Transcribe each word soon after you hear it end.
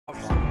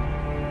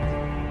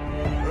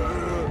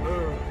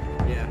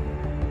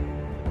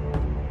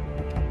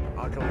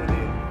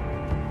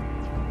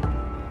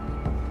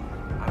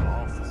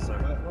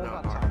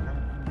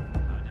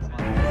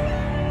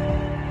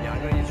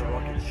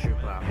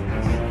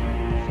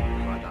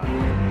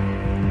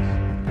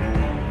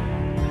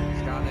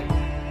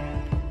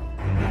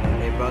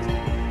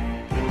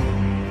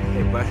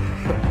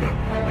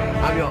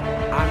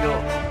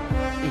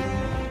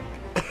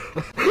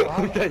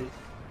Okay.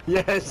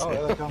 Yes. Oh,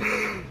 yeah, they come.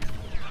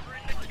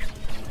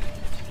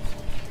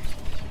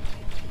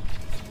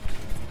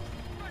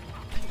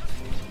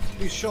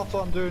 He's shot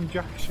on doing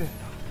jack shit.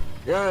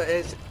 Yeah,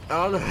 it's.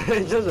 Oh no,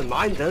 it doesn't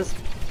mind us.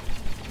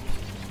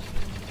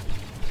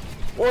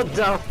 What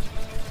the?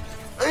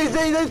 Is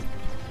he?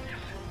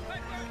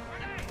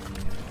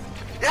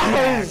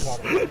 Yes!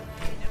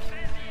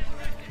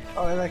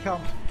 Oh, here they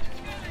come.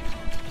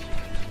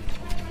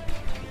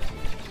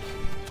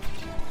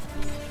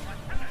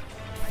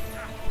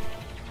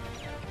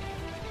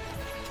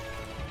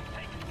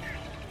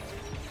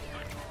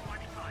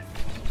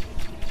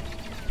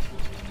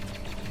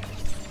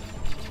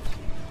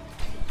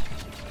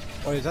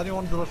 Oh, is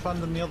anyone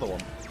defending the other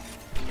one?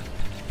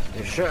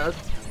 You should.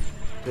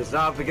 Because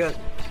that'll be good.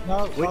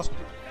 No,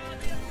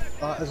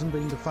 that isn't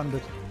being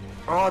defended.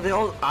 Oh, they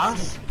all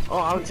us? Oh,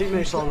 our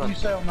teammates on You that.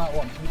 stay on that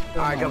one.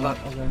 Alright, got that.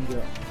 I'll go and do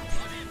it.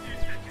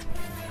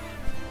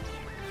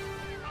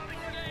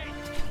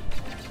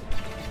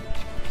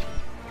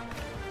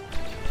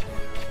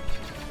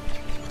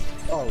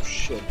 Oh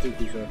shit, dude,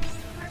 he's in.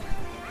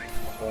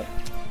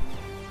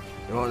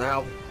 You want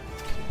help?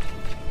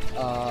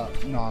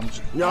 No, I'm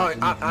just... No,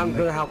 I'm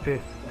gonna help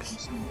you.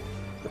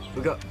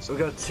 We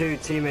got two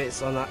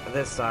teammates on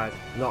this side,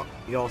 not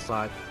your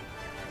side.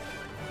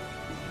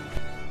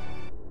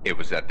 It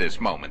was at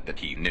this moment that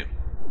he knew.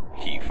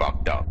 He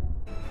fucked up.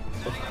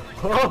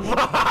 Oh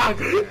fuck!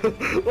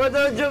 Why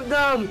don't I jump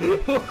down?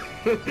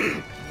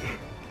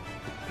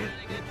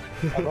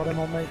 I got him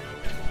on me.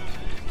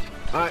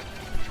 Alright,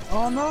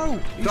 Oh no!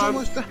 He's Go.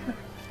 almost dead.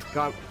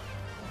 go.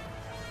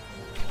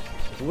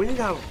 We need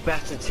to have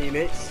better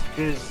teammates,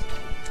 because...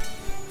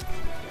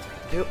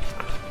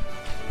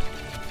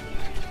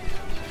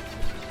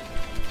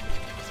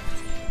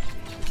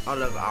 I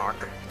love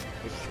Ark.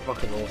 It's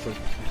fucking awesome.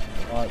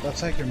 Alright, they're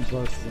taking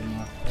both of them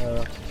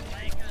now.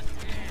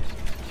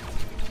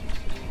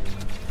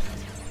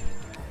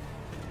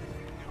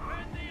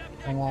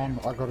 Come on,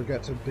 I gotta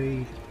get to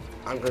B.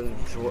 I'm going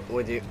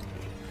with you.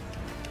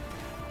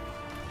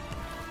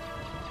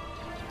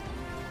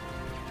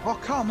 Oh,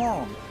 come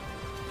on!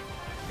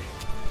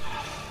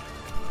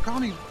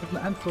 Can't even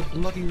enter a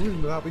bloody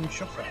room without being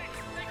shot at.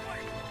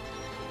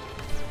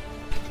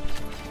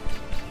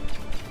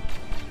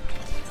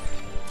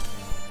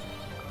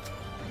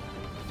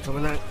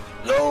 Coming out.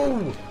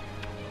 No!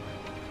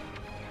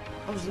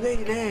 I was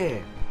nearly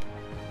there.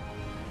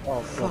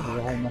 Oh, Fuck. God, there's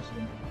a whole mess of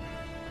them.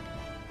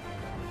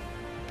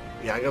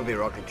 Yeah, I'm gonna be a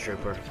rocket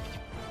trooper.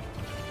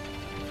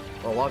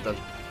 Well, well done.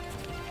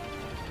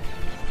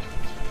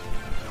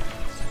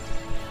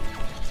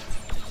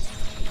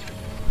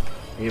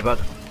 You bud.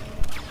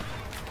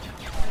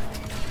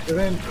 Get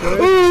in, get in!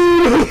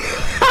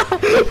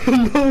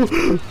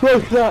 No!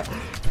 Fuck that!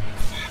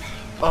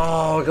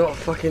 Oh, I got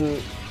fucking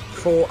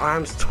 4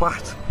 arms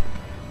twat.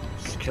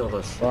 Just killed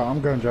us. Right,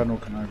 I'm going General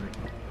Kenobi.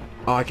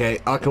 Oh, okay,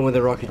 I'll come with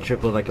a rocket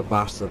trooper like a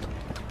bastard.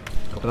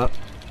 Copy that.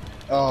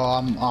 Oh,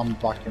 I'm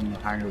back in the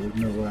hangar with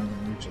no way I'm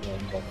gonna reach it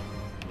alone.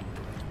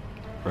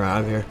 Right,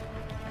 I'm here.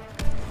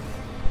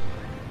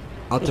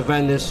 I'll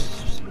defend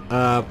this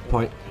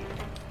point.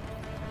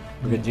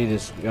 We can do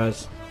this,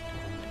 guys.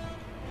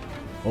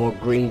 All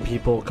green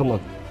people, come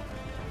on.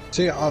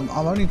 See, I'm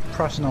only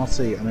pressing RT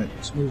and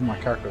it's moving my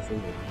character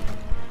forward.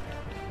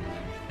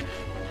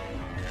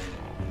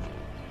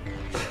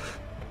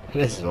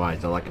 This is what I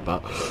don't like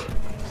about.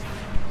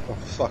 Oh,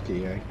 fuck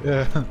you, eh?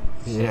 Yeah.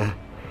 Yeah.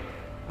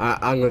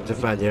 I'm gonna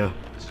defend you.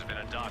 This has been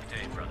a dark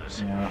day, brothers.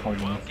 Yeah,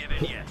 hold on. Won't give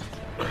in yet.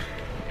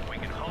 If we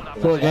can hold up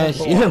Well, guys,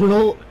 yeah, we're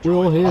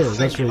all here.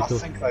 That's really I cool.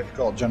 think they've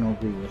got General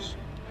Grievous.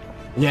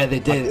 Yeah, they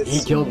did. He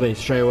killed me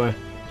straight away.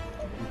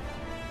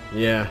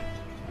 Yeah.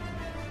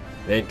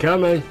 They're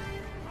coming.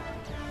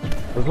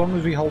 As long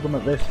as we hold them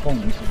at this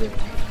point, we can do it.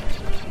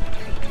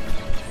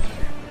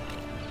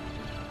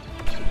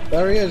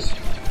 There he is.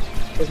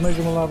 There's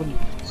Major 11.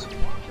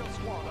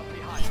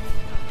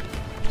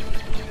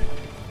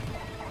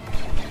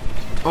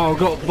 Oh,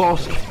 got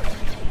boss.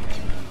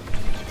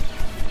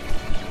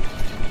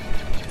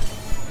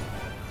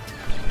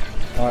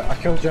 Alright, I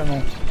killed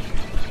General.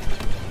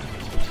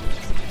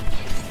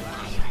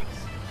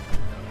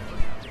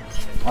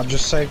 I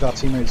just saved our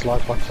teammate's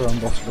life by throwing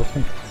boss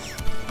bullying.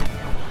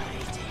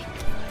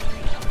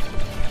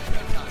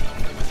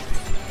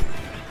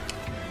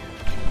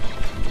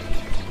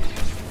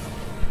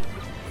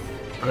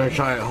 I'm gonna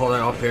try to hold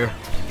it off here.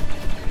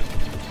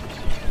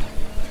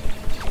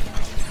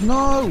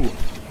 No!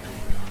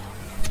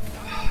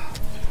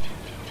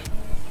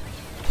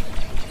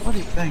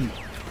 Bloody thing.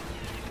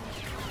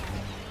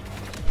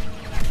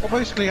 What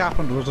basically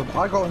happened was that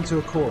I got into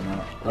a corner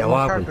and Yeah, my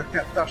what character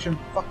happened? kept dashing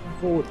fucking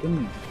forward,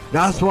 didn't he?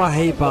 That's what I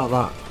hate about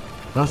that.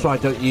 That's why I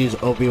don't use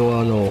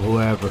Obi-Wan or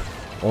whoever.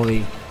 All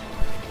the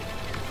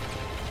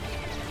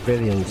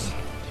villains.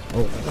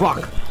 Oh fuck!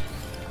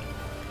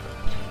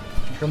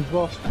 Here comes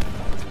boss.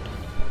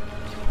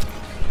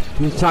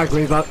 You tag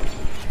me back.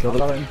 Got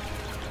Got him. him.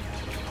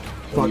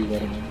 Fuck. You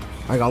got him.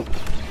 Hang on.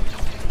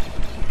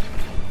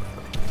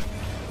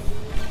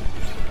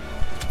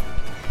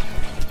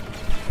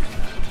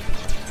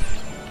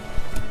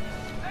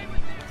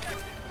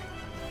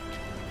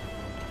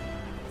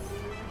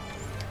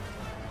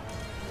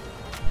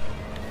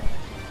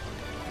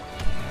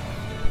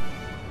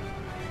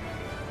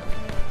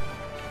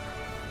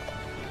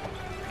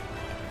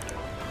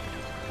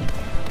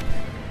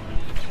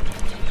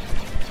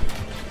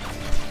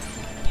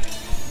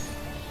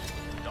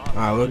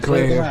 Alright, we're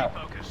Clear clear them here. out.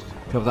 Focused.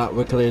 Cover that,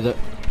 we cleared it.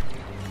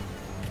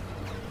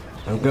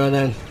 I'm going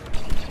in.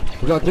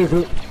 We got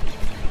Dooku.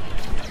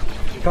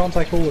 You can't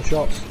take all the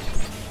shots.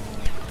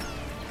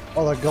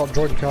 Oh, they got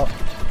droid cut.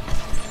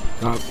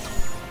 Got,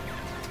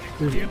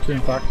 Two in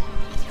fact.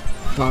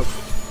 got.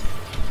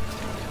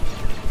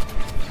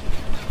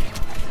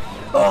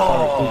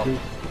 Oh!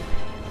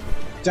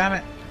 Damn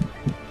it!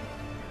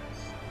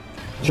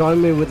 Join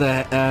me with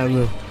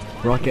the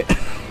rocket.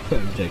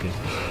 I'm joking.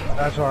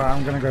 That's alright,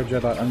 I'm gonna go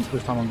Jedi, and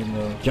this time I'm gonna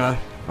go... Joe?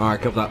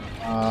 Alright, cover that.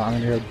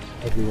 I'm gonna go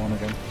Obi-Wan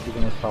again. He's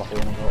the most powerful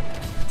one I've got.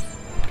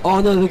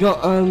 Oh no, they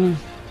got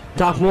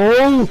Darth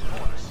Maul!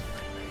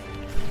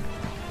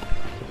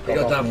 They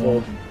got Darth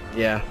Maul.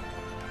 Yeah.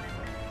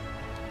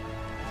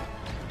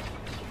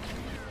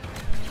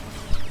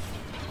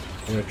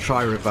 I'm gonna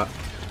try with that.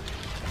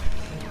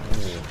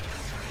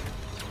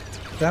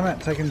 Damn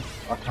it, taking...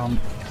 I can't...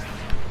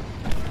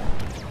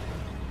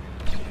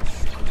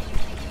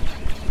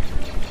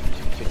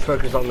 He's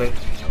focused on me.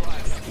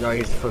 No,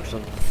 he's focused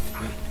on.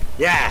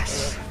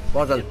 Yes!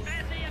 Well done.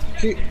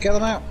 Shoot, get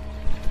them out!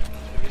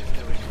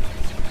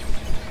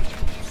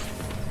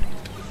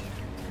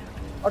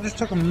 I just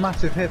took a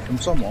massive hit from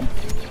someone.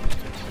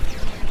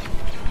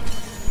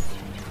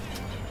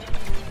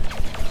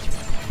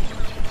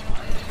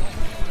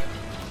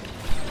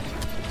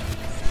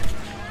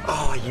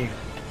 Oh, you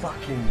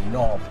fucking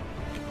knob.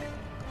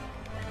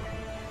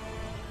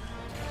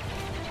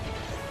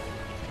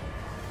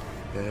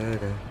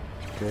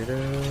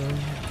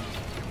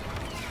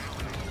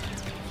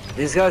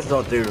 These guys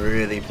not doing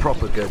really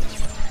proper good.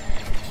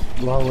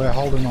 Well, we're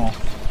holding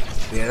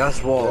off. Yeah,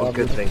 that's what Yeah, a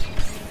good thing.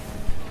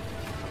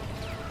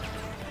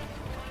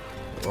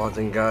 Well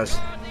done, guys.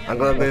 I'm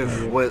gonna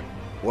move with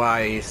where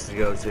I used to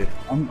go to.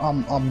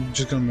 I'm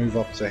just gonna move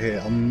up to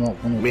here. I'm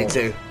not gonna... Me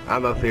too.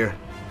 I'm up here.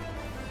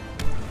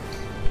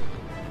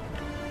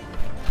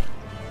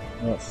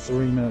 I've got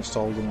 3 minutes to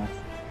hold them off.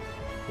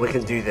 We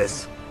can do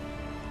this.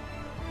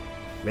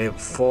 May the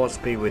force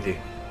be with you.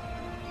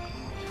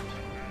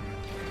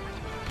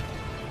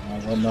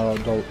 I've got no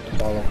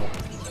dialogue.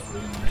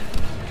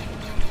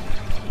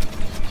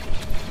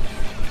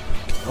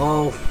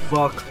 Oh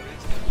fuck.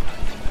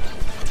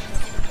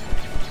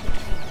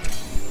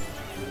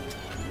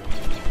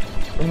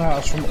 Coming at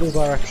us from all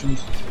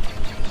directions.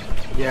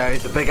 Yeah,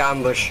 it's a big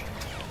ambush.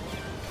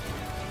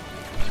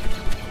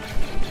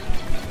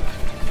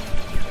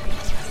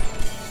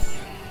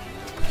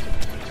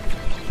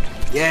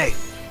 Yay!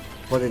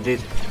 What it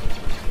did.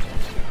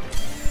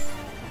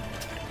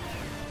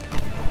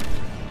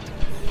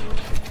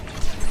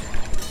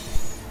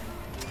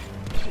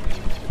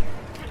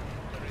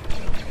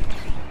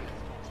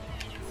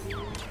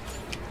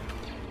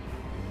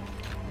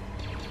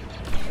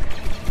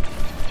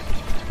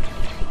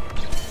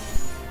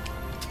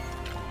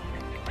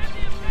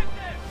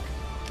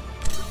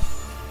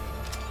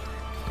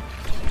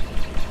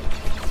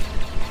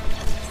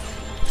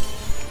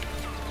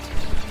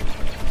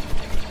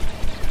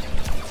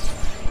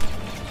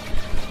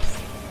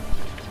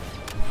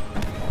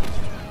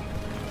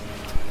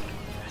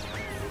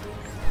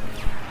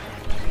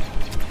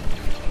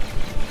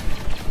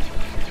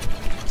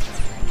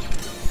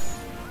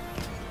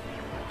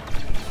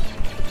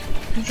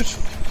 You just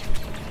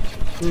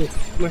threw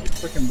a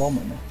freaking bomb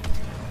at me.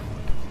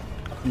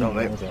 No,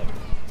 mate. What was that?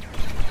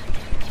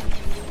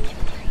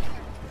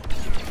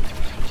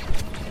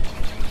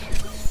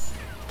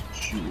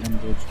 Shoot, one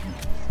dodged me.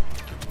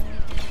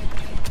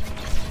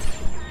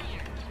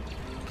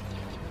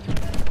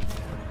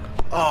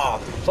 Oh,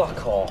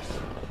 fuck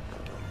off.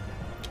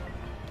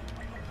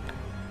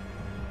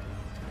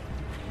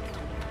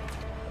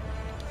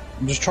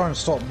 I'm just trying to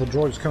stop the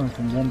droids coming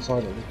from one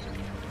side of it.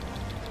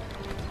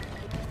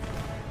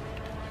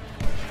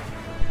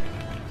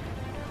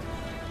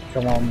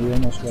 Come on, we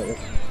almost got it.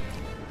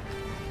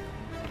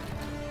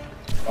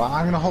 Well,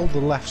 I'm gonna hold the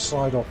left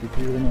side off if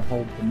you're gonna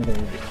hold the middle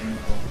of it.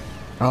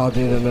 I'll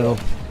do the middle.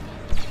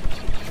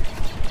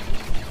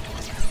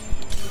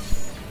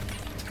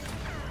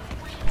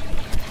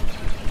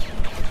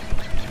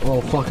 Oh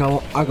fuck,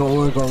 I got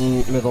loads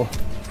on middle.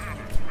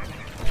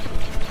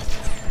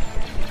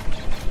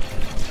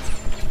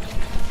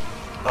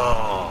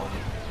 Oh.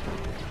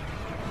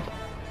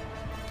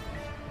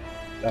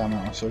 Damn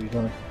it, I saw you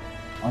going.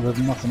 I did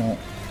nothing out.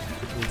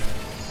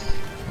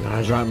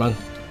 That's right, man.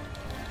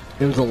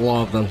 It was a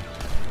lot of them.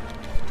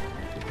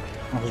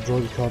 That's a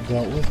droid card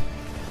dealt with.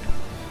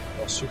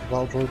 A super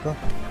battle droid card.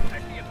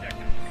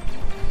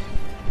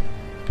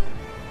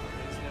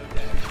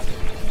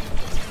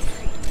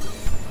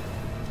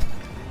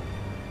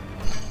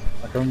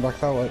 Going back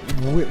that way.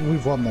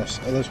 We've won this.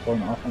 At this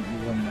point, I think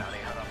we've won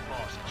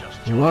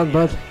this. You won,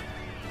 bud.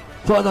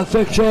 For the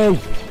fiction!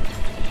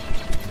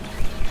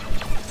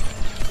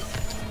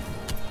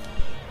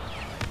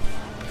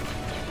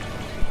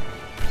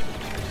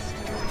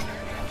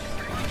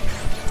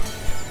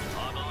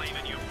 I believe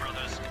in you,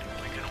 brothers.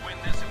 We can win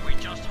this if we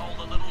just hold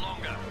a little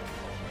longer.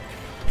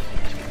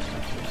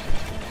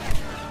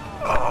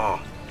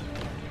 Oh.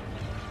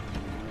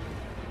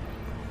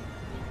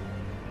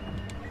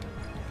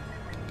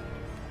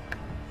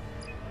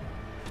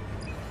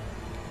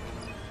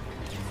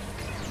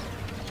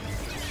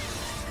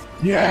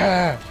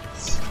 Yeah!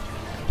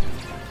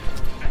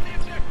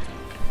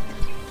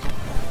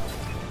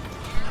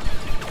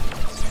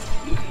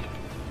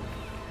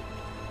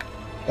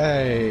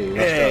 Hey,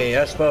 Hey,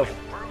 that's both.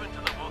 Proven to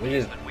the We Wookiees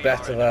is that we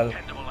better are a than.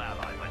 dependable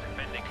ally by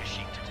defending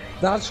Kashyyyk today.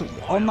 that's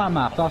on that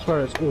map. That's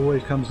where it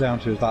always comes down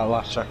to is that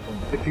last checkpoint.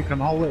 If you can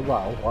hold it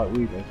well, like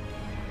we did.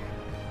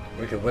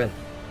 We could win.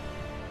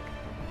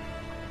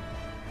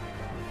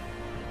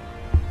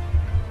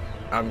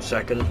 I'm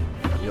second.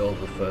 You're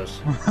the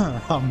first.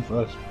 I'm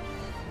first.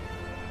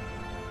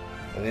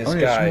 And this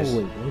Only a guy's.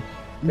 small lead, boy.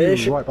 They You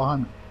should- right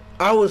behind me.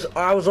 I was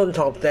on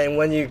top. Then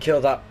when you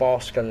killed that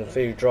boss and a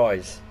few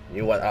droids,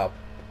 you went up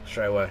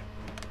straight away.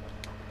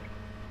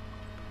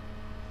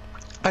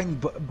 I think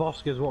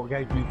Bosk is what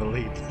gave me the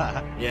lead.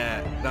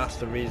 Yeah, that's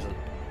the reason.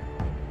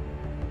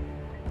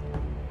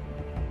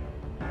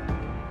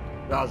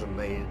 That was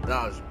amazing.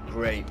 That was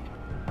great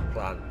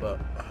plan, but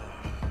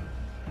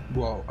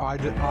Well,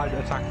 I'd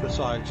attack the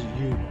sides,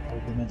 you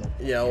hold the middle.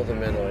 yeah, all the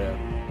middle,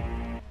 yeah.